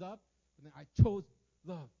rose up, and then I chose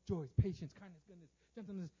love, joy, patience, kindness, goodness,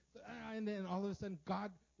 gentleness, and then all of a sudden God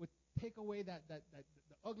would take away the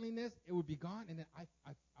ugliness, it would be gone, and then I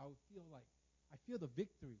would feel I feel the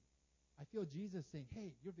victory. I feel Jesus saying,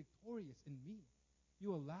 hey, you're victorious in me.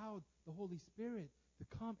 You allowed the Holy Spirit to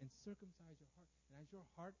come and circumcise your heart. And as your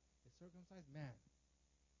heart is circumcised, man,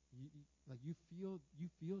 you feel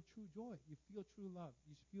true joy. You feel true love.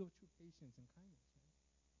 You feel true patience and kindness. Right?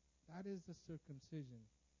 That is the circumcision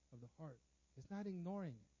of the heart. It's not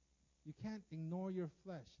ignoring it. You can't ignore your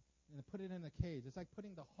flesh and put it in a cage. It's like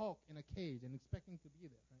putting the Hulk in a cage and expecting to be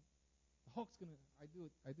there, right? The Hulk's gonna.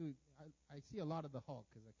 I see a lot of the Hulk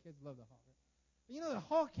because the kids love the Hulk. Right? But the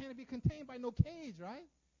Hulk can't be contained by no cage, right?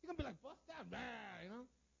 You're gonna be like, bust out,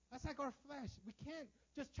 That's like our flesh. We can't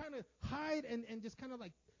just try to hide and just kind of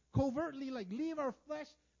covertly leave our flesh.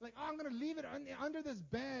 I'm gonna leave it under this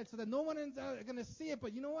bed so that no one is gonna see it.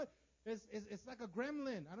 But you know what? It's like a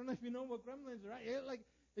gremlin. I don't know if you know what gremlins are, right?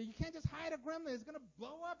 You can't just hide a gremlin. It's gonna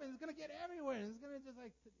blow up and it's gonna get everywhere. And it's gonna just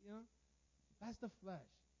that's the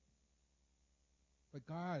flesh. But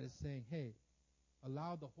God is saying, hey,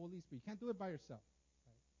 allow the Holy Spirit. You can't do it by yourself.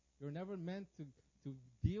 Right? You're never meant to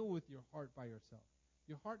deal with your heart by yourself.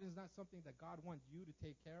 Your heart is not something that God wants you to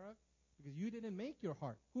take care of because you didn't make your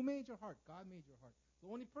heart. Who made your heart? God made your heart. The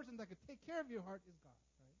only person that could take care of your heart is God.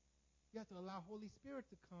 Right? You have to allow Holy Spirit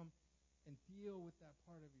to come and deal with that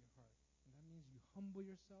part of your heart. And that means you humble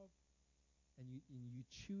yourself and you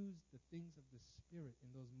choose the things of the Spirit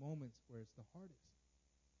in those moments where it's the hardest.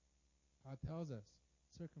 God tells us,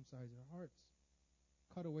 circumcise your hearts.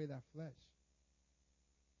 Cut away that flesh.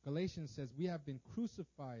 Galatians says we have been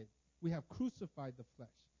crucified. We have crucified the flesh,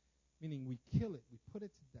 meaning we kill it. We put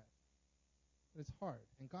it to death. But it's hard,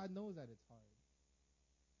 and God knows that it's hard.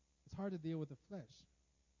 It's hard to deal with the flesh.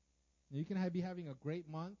 You can be having a great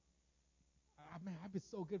month. Man, I've been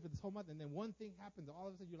so good for this whole month, and then one thing happens, all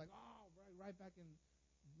of a sudden you're like, oh, right back in,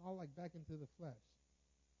 all like back into the flesh.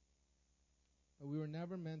 But we were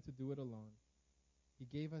never meant to do it alone. He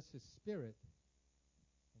gave us His Spirit.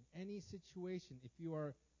 In any situation, if you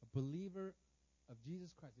are a believer of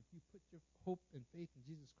Jesus Christ, if you put your hope and faith in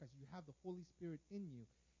Jesus Christ, you have the Holy Spirit in you,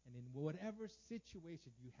 and in whatever situation,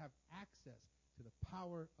 you have access to the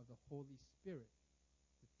power of the Holy Spirit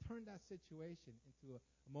to turn that situation into a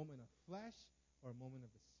moment of flesh or a moment of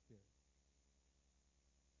the Spirit.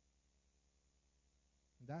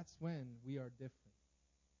 And that's when we are different.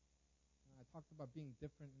 I talked about being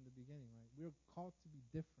different in the beginning, right? We're called to be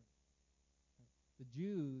different. Right? The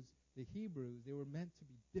Jews, the Hebrews, they were meant to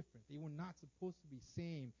be different. They were not supposed to be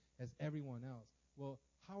same as everyone else. Well,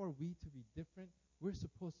 how are we to be different? We're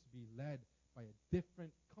supposed to be led by a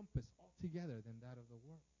different compass altogether than that of the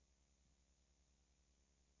world.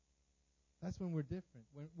 That's when we're different.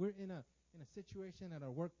 When we're in a situation at our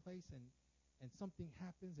workplace and something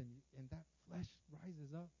happens and that flesh rises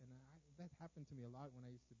up, and that happened to me a lot when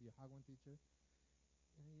I used to be a Hagwon teacher.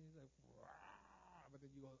 And he's like, Wah! But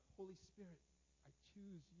then you go, Holy Spirit, I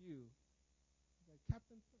choose you. He's like,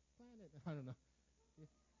 Captain Planet. I don't know.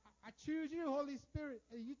 I choose you, Holy Spirit.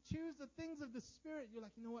 And you choose the things of the Spirit. You're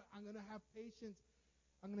like, you know what? I'm going to have patience.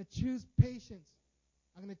 I'm going to choose patience.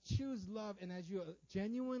 I'm going to choose love. And as you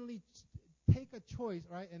genuinely take a choice,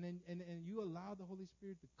 right, and you allow the Holy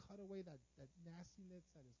Spirit to cut away that nastiness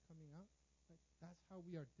that is coming out, right, that's how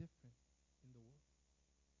we are different in the world.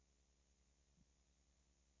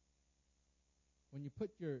 When you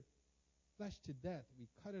put your flesh to death, we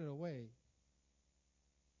cut it away,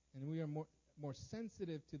 and we are more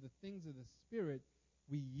sensitive to the things of the Spirit.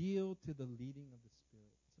 We yield to the leading of the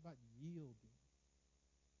Spirit. It's about yielding.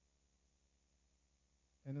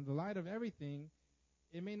 And in the light of everything,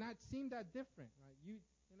 it may not seem that different, right?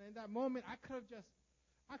 In that moment, I could have just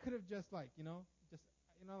I could have just like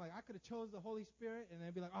I could have chose the Holy Spirit and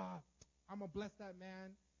then be like, I'm gonna bless that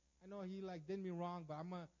man. I know he like did me wrong, but I'm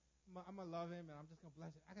gonna love him and I'm just gonna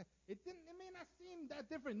bless it. It may not seem that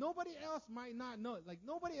different. Nobody else might not know it. Like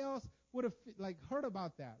nobody else would have heard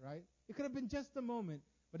about that, right? It could have been just a moment,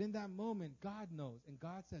 but in that moment, God knows, and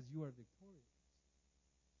God says you are victorious.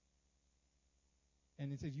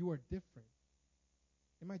 And it says you are different.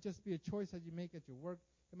 It might just be a choice that you make at your work.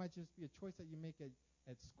 It might just be a choice that you make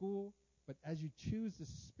at school. But as you choose the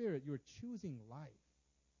Spirit, you're choosing life.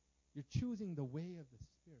 You're choosing the way of the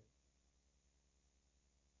Spirit.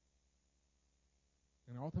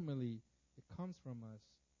 And ultimately, it comes from us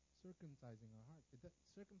circumcising our heart.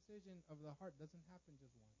 Circumcision of the heart doesn't happen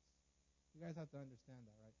just once. You guys have to understand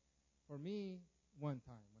that, right? For me, one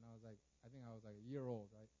time when I think I was like a year old,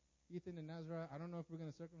 right? Ethan and Ezra, I don't know if we're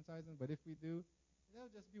going to circumcise them, but if we do,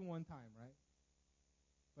 that'll just be one time, right?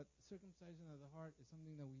 But circumcision of the heart is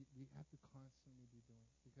something that we have to constantly be doing,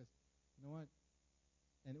 because you know what?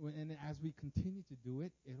 And as we continue to do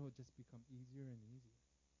it, it'll just become easier and easier.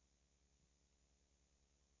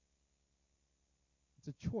 It's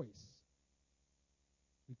a choice.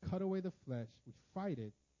 We cut away the flesh, we fight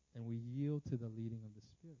it, and we yield to the leading of the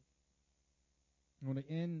Spirit. I want to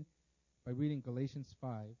end by reading Galatians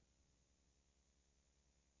 5.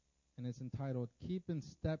 And it's entitled, Keep in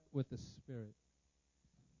Step with the Spirit.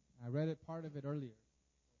 I read part of it earlier.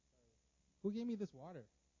 Who gave me this water?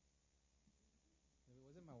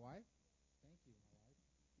 Was it my wife? Thank you, my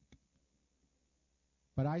wife.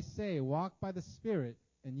 But I say, walk by the Spirit,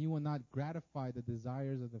 and you will not gratify the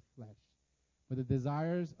desires of the flesh. For the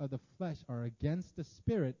desires of the flesh are against the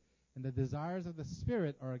Spirit, and the desires of the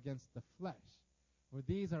Spirit are against the flesh. For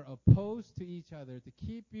these are opposed to each other to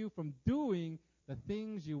keep you from doing the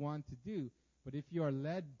things you want to do. But if you are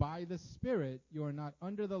led by the Spirit, you are not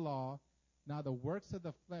under the law. Now the works of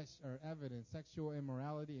the flesh are evident: sexual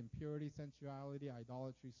immorality, impurity, sensuality,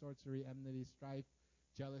 idolatry, sorcery, enmity, strife,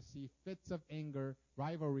 jealousy, fits of anger,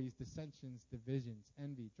 rivalries, dissensions, divisions,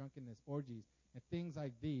 envy, drunkenness, orgies, and things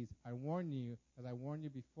like these. I warn you, as I warned you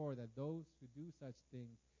before, that those who do such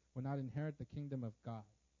things will not inherit the kingdom of God.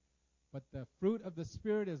 But the fruit of the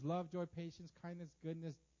Spirit is love, joy, patience, kindness,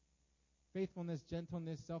 goodness, faithfulness,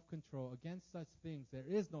 gentleness, self-control. Against such things there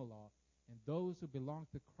is no law. And those who belong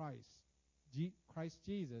to Christ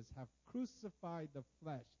Jesus, have crucified the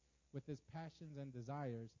flesh with its passions and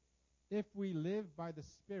desires. If we live by the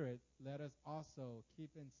Spirit, let us also keep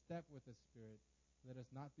in step with the Spirit. Let us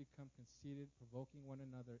not become conceited, provoking one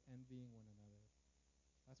another, envying one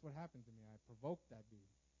another. That's what happened to me. I provoked that dude.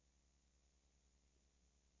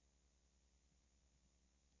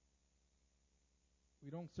 We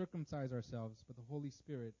don't circumcise ourselves, but the Holy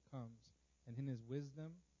Spirit comes, and in His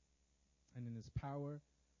wisdom and in His power,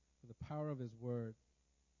 with the power of His word,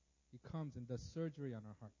 He comes and does surgery on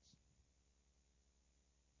our hearts.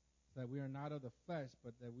 So that we are not of the flesh,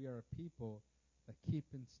 but that we are a people that keep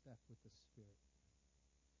in step with the Spirit.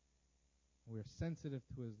 We are sensitive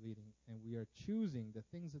to His leading, and we are choosing the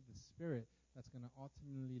things of the Spirit that's going to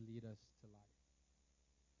ultimately lead us to life.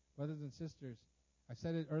 Brothers and sisters, I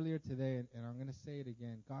said it earlier today, and I'm going to say it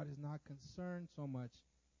again. God is not concerned so much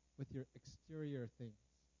with your exterior things.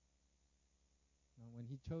 You know, when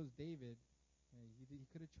He chose David, he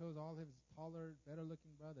could have chose all his taller,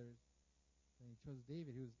 better-looking brothers. When He chose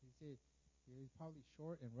David, he said he was probably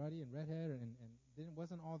short and ruddy and redhead, and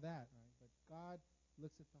wasn't all that, right? But God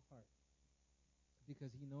looks at the heart,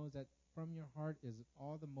 because He knows that from your heart is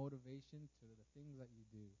all the motivation to the things that you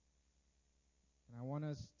do. And I want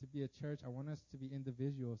us to be a church, I want us to be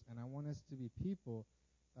individuals, and I want us to be people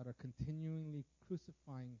that are continually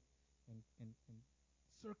crucifying and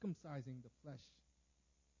circumcising the flesh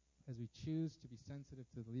as we choose to be sensitive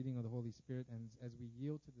to the leading of the Holy Spirit. And as we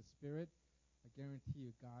yield to the Spirit, I guarantee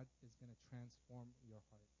you God is going to transform your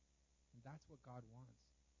heart. And that's what God wants.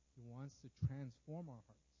 He wants to transform our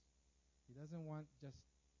hearts. He doesn't want just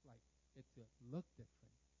like it to look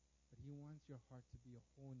different, but He wants your heart to be a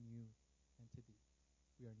whole new entity.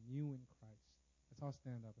 We are new in Christ. Let's all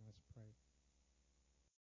stand up and let's pray.